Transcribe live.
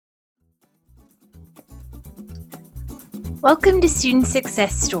Welcome to Student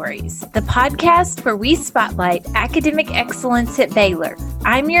Success Stories, the podcast where we spotlight academic excellence at Baylor.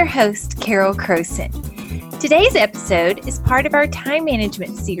 I'm your host, Carol Croson. Today's episode is part of our time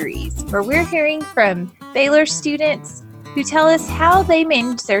management series, where we're hearing from Baylor students who tell us how they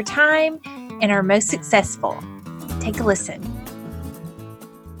manage their time and are most successful. Take a listen.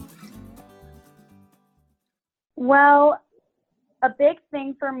 Well, a big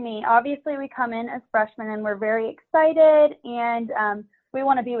thing for me, obviously we come in as freshmen and we're very excited and we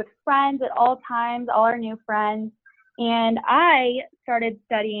want to be with friends at all times, all our new friends. And I started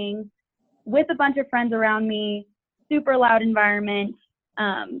studying with a bunch of friends around me, super loud environment,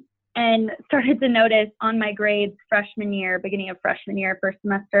 and started to notice on my grades beginning of freshman year, first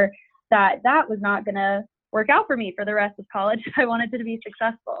semester, that was not going to work out for me for the rest of college. I wanted to be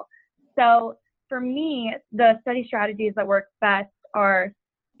successful. So for me, the study strategies that work best are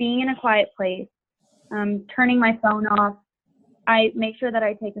being in a quiet place, turning my phone off. I make sure that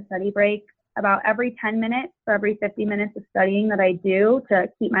I take a study break about every 10 minutes for every 50 minutes of studying that I do to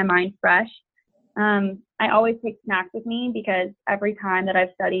keep my mind fresh. I always take snacks with me because every time that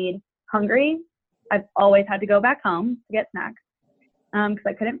I've studied hungry, I've always had to go back home to get snacks because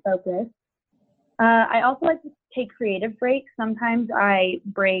I couldn't focus. I also like to take creative breaks. Sometimes I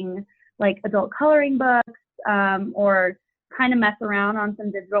bring like adult coloring books or kind of mess around on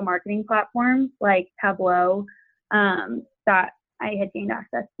some digital marketing platforms like Tableau that I had gained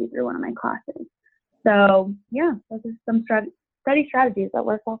access to through one of my classes. So yeah, those are some study strategies that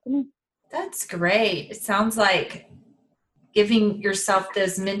work well for me. That's great. It sounds like giving yourself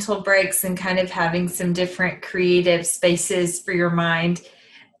those mental breaks and kind of having some different creative spaces for your mind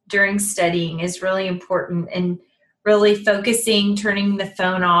during studying is really important, and really focusing, turning the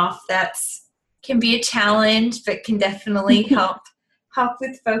phone off. Can be a challenge, but can definitely help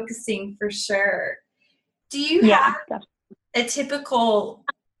with focusing for sure. Do you have a typical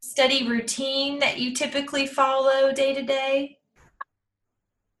study routine that you typically follow day to day?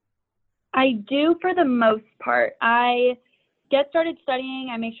 I do for the most part. I get started studying.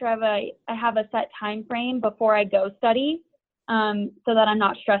 I make sure I have a set time frame before I go study, so that I'm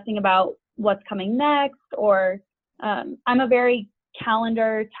not stressing about what's coming next. Or I'm a very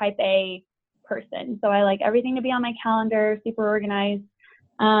calendar type A person, so I like everything to be on my calendar, super organized.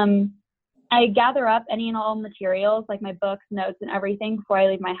 I gather up any and all materials, like my books, notes, and everything before I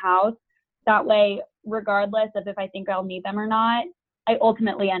leave my house. That way, regardless of if I think I'll need them or not, I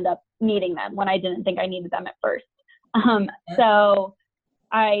ultimately end up needing them when I didn't think I needed them at first. So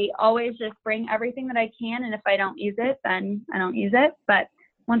I always just bring everything that I can, and if I don't use it, then I don't use it. But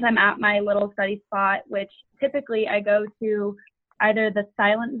once I'm at my little study spot, which typically I go to either the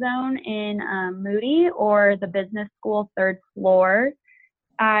Silent Zone in Moody or the business school third floor,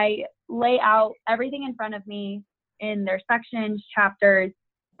 I lay out everything in front of me in their sections, chapters.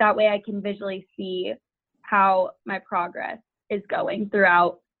 That way I can visually see how my progress is going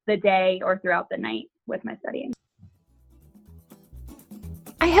throughout the day or throughout the night with my studying.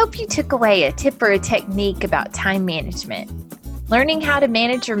 I hope you took away a tip or a technique about time management. Learning how to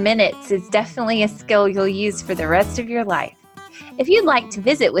manage your minutes is definitely a skill you'll use for the rest of your life. If you'd like to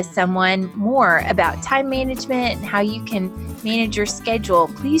visit with someone more about time management and how you can manage your schedule,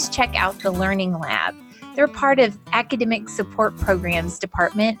 please check out the Learning Lab. They're part of Academic Support Programs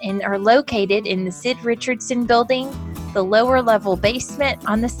Department and are located in the Sid Richardson Building, the lower level basement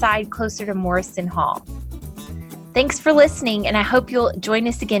on the side closer to Morrison Hall. Thanks for listening, and I hope you'll join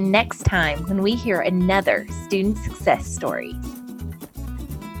us again next time when we hear another student success story.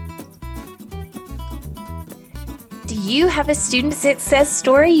 Do you have a student success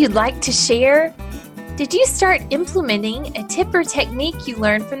story you'd like to share? Did you start implementing a tip or technique you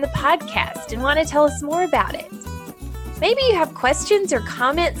learned from the podcast and want to tell us more about it? Maybe you have questions or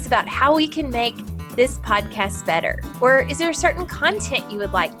comments about how we can make this podcast better, or is there certain content you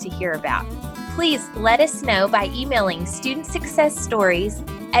would like to hear about? Please let us know by emailing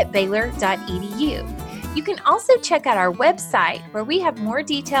studentsuccessstories@baylor.edu. You can also check out our website where we have more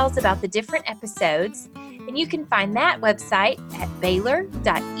details about the different episodes, and you can find that website at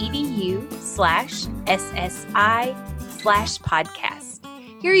baylor.edu/SSI/podcast.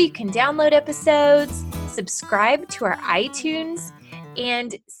 Here you can download episodes, subscribe to our iTunes,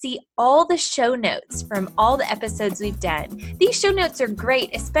 and see all the show notes from all the episodes we've done. These show notes are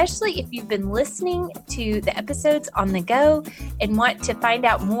great, especially if you've been listening to the episodes on the go and want to find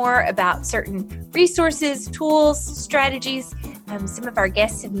out more about certain resources, tools, strategies some of our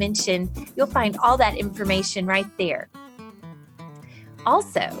guests have mentioned. You'll find all that information right there.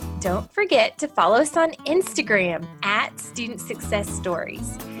 Also, don't forget to follow us on Instagram @Student Success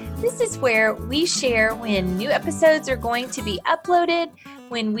Stories. This is where we share when new episodes are going to be uploaded,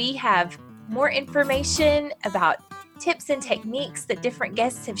 when we have more information about tips and techniques that different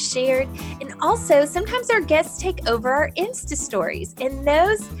guests have shared. And also, sometimes our guests take over our Insta stories, and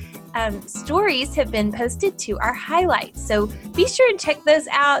those stories have been posted to our highlights. So be sure and check those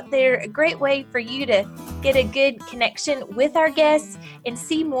out. They're a great way for you to get a good connection with our guests and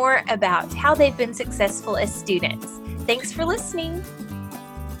see more about how they've been successful as students. Thanks for listening.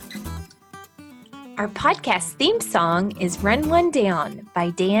 Our podcast theme song is Run One Down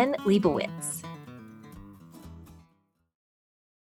by Dan Leibowitz.